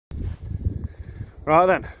Right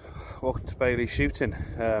then, welcome to Bailey Shooting.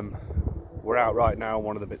 We're out right now on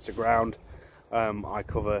one of the bits of ground. I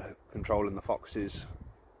cover controlling the foxes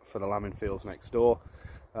for the lambing fields next door.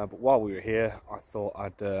 But while we were here, I thought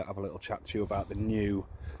I'd have a little chat to you about the new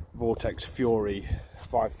Vortex Fury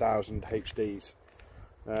 5000 HDs.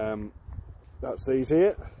 That's these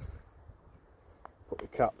here. Put the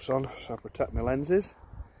caps on so I protect my lenses.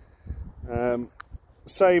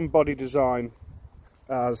 Same body design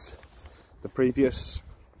as the previous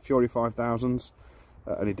Fury 5000s.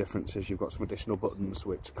 Only difference is you've got some additional buttons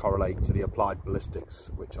which correlate to the Applied Ballistics,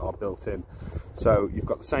 which are built in. So you've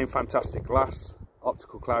got the same fantastic glass,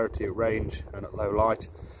 optical clarity at range and at low light,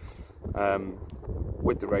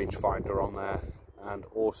 with the rangefinder on there, and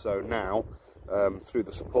also now through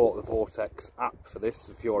the support of the Vortex app for this,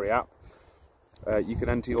 the Fury app, you can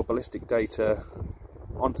enter your ballistic data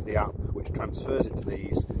onto the app, which transfers it to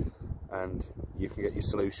these, and you can get your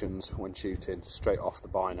solutions when shooting straight off the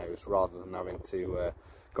binos rather than having to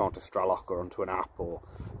go onto Stralock or onto an app or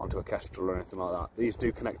onto a Kestrel or anything like that. These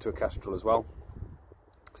do connect to a Kestrel as well.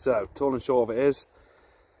 So, tall and short of it is,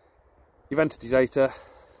 you've entered your data.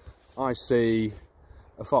 I see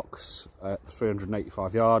a fox at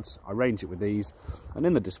 385 yards. I range it with these, and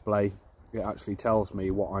in the display it actually tells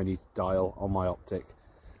me what I need to dial on my optic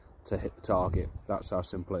to hit the target. That's how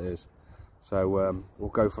simple it is. So we'll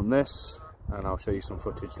go from this, and I'll show you some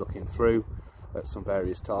footage looking through at some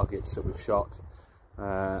various targets that we've shot,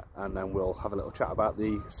 and then we'll have a little chat about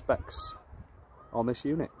the specs on this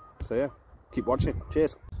unit. So yeah, keep watching.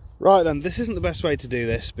 Cheers. Right then, this isn't the best way to do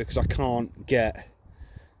this because I can't get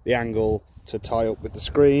the angle to tie up with the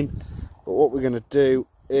screen, but what we're going to do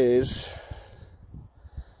is,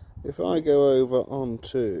 if I go over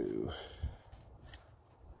onto,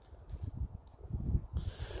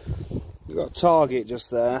 we've got a target just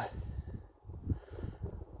there.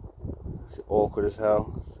 It's awkward as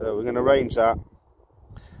hell. So we're going to range that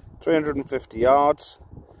 350 yards,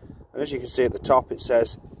 and as you can see at the top it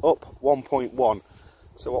says up 1.1.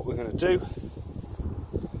 So what we're going to do,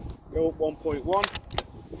 go up 1.1,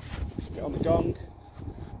 get on the gong,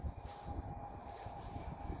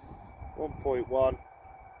 1.1.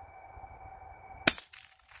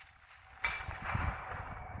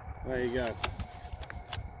 There you go.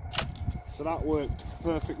 So that worked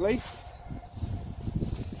perfectly.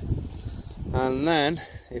 And then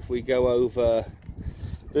if we go over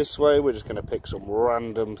this way, we're just going to pick some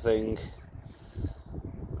random thing.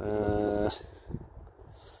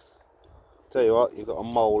 Tell you what, you've got a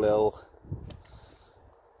molehill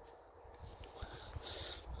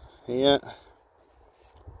here.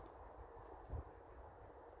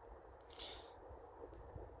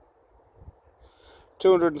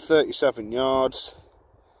 .237 yards,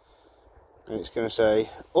 and it's going to say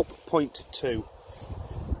up 0.2.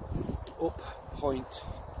 Up 0.2.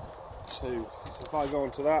 So if I go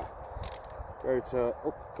onto that, go to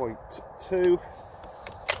up 0.2,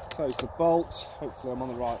 close the bolt. Hopefully I'm on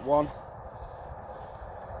the right one.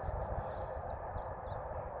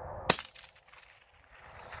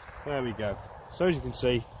 There we go. So as you can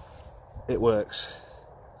see, it works.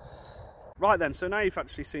 Right then, so now you've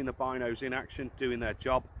actually seen the binos in action doing their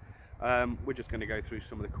job. We're just going to go through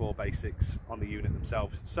some of the core basics on the unit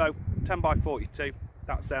themselves. So 10 by 42,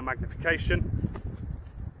 that's their magnification.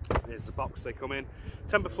 Here's the box they come in.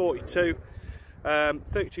 10 by 42,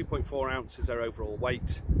 32.4 ounces their overall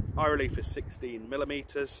weight. Eye relief is 16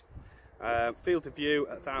 millimeters. Field of view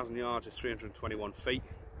at 1,000 yards is 321 feet.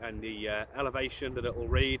 And the elevation that it will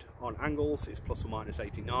read on angles is plus or minus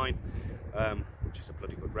 89, which is a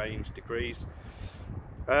bloody good range, degrees.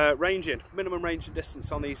 Ranging, minimum ranging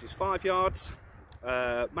distance on these is 5 yards.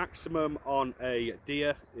 Maximum on a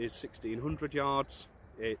deer is 1,600 yards.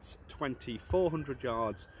 It's 2,400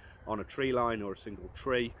 yards on a tree line or a single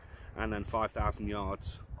tree, and then 5,000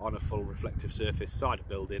 yards on a full reflective surface, side of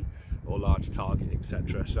building or large target,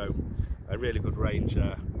 etc. So a really good range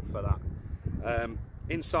for that.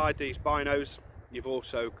 Inside these binos, you've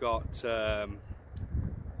also got a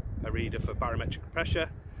reader for barometric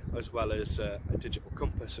pressure, as well as a digital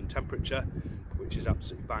compass and temperature, which is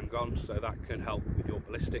absolutely bang on. So that can help with your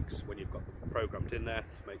ballistics when you've got them programmed in there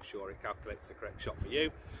to make sure it calculates the correct shot for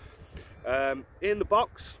you. In the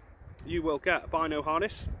box, you will get a bino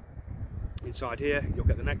harness. Inside here, you'll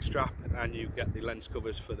get the neck strap, and you get the lens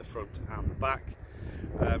covers for the front and the back.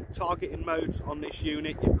 Targeting modes on this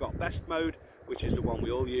unit, you've got best mode, which is the one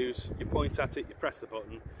we all use. You point at it, you press the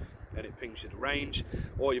button, and it pings you the range.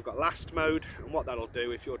 Or you've got last mode, and what that'll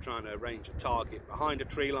do, if you're trying to range a target behind a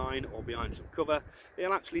tree line or behind some cover,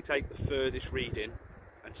 it'll actually take the furthest reading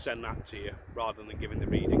and send that to you, rather than giving the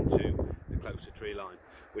reading to the closer tree line.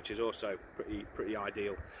 which is also pretty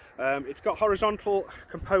ideal. It's got horizontal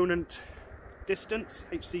component distance,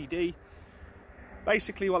 HCD.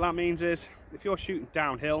 Basically what that means is if you're shooting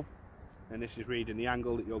downhill, and this is reading the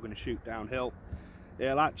angle that you're going to shoot downhill,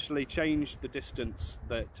 it'll actually change the distance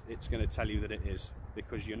that it's going to tell you that it is,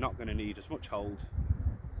 because you're not going to need as much hold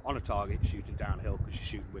on a target shooting downhill because you're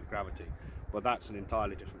shooting with gravity. But that's an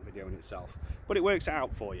entirely different video in itself. But it works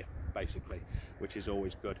out for you, basically, which is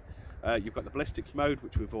always good. You've got the ballistics mode,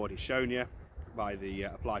 which we've already shown you by the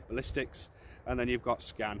Applied Ballistics, and then you've got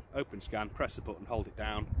scan, open scan, press the button, hold it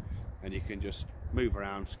down, and you can just move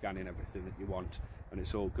around scanning everything that you want, and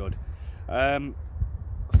it's all good.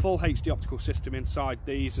 Full HD optical system inside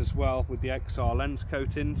these as well, with the XR lens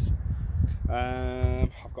coatings.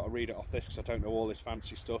 I've got to read it off this because I don't know all this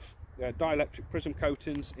fancy stuff. Dielectric prism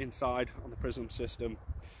coatings inside on the prism system.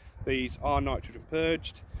 These are nitrogen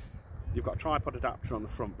purged. You've got a tripod adapter on the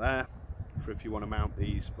front there for if you want to mount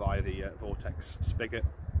these via the Vortex spigot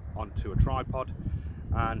onto a tripod,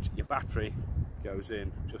 and your battery goes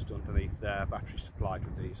in just underneath there. Battery supplied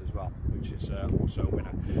with these as well, which is also a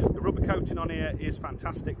winner. The rubber coating on here is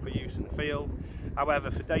fantastic for use in the field.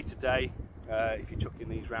 However, for day to day, if you're chucking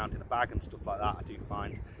these round in a bag and stuff like that, I do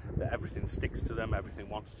find that everything sticks to them, everything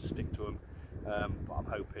wants to stick to them, but I'm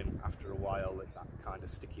hoping after a while that that kind of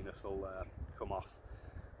stickiness will come off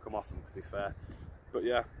them, to be fair. But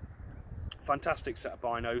yeah, fantastic set of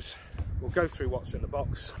binos. We'll go through what's in the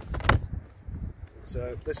box.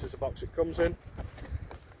 So this is the box it comes in,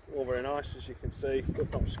 all very nice, as you can see,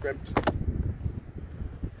 but not scrimped.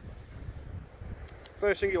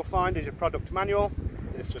 First thing you'll find is your product manual.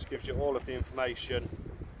 This just gives you all of the information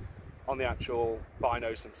on the actual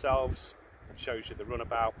binos themselves. It shows you the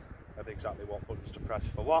runabout of exactly what buttons to press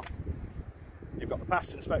for what. You've got the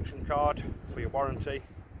past inspection card for your warranty.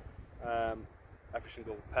 Every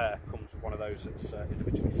single pair comes with one of those that's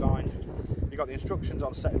individually signed. You've got the instructions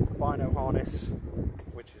on setting up the bino harness,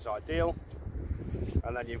 which is ideal.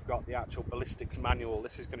 And then you've got the actual ballistics manual.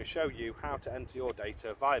 This is going to show you how to enter your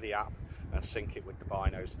data via the app and sync it with the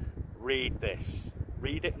binos. Read this.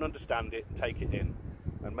 Read it and understand it, take it in,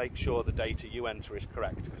 and make sure the data you enter is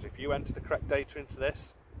correct, because if you enter the correct data into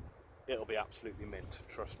this, it'll be absolutely mint,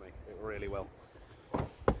 trust me, it really will.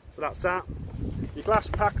 So that's that. Your glass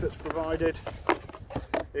pack that's provided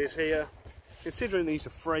is here. Considering these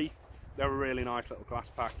are free, they're a really nice little glass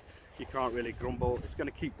pack. You can't really grumble. It's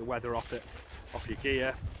going to keep the weather off your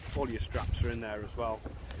gear. All your straps are in there as well.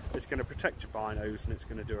 It's going to protect your binos, and it's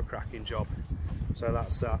going to do a cracking job. So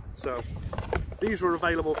that's that. So these were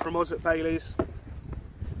available from us at Bailey's.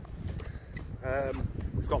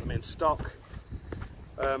 We've got them in stock.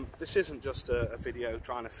 This isn't just a video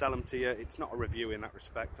trying to sell them to you. It's not a review in that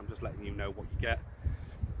respect. I'm just letting you know what you get.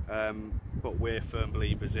 But we're firm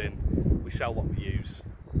believers in we sell what we use.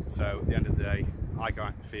 So at the end of the day, I go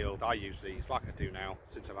out in the field, I use these like I do now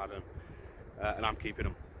since I've had them, and I'm keeping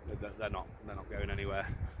them. They're not going anywhere.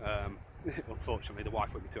 Unfortunately, the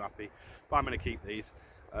wife won't be too happy, but I'm going to keep these.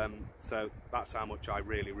 So that's how much I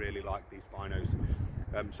really like these binos.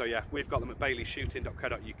 So yeah, we've got them at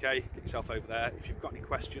baileyshooting.co.uk. Get yourself over there. If you've got any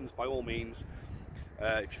questions, by all means,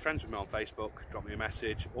 if you're friends with me on Facebook, drop me a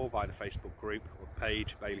message, or via the Facebook group or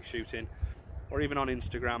page Bailey Shooting, or even on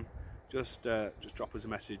Instagram. Just drop us a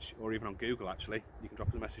message, or even on Google. Actually, you can drop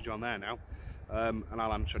us a message on there now, and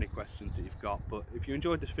I'll answer any questions that you've got. But if you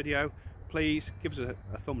enjoyed this video, please give us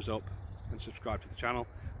a thumbs up and subscribe to the channel,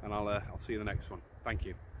 and I'll see you in the next one. Thank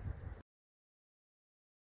you.